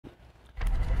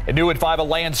A new at 5, a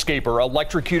landscaper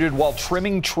electrocuted while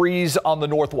trimming trees on the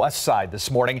northwest side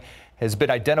this morning has been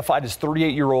identified as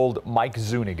 38-year-old Mike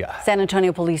Zuniga. San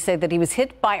Antonio police say that he was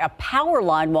hit by a power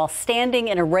line while standing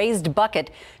in a raised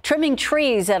bucket, trimming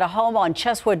trees at a home on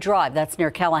Chestwood Drive. That's near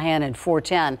Callahan and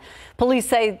 410. Police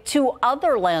say 2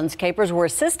 other landscapers were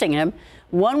assisting him.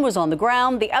 One was on the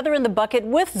ground, the other in the bucket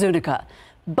with Zuniga.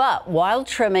 But while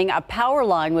trimming, a power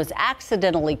line was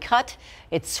accidentally cut.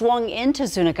 It swung into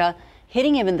Zuniga,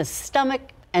 hitting him in the stomach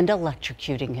and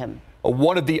electrocuting him.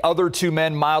 One of the other 2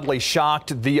 men mildly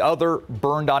shocked. The other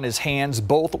burned on his hands.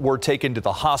 Both were taken to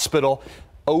the hospital.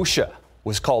 OSHA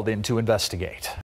was called in to investigate.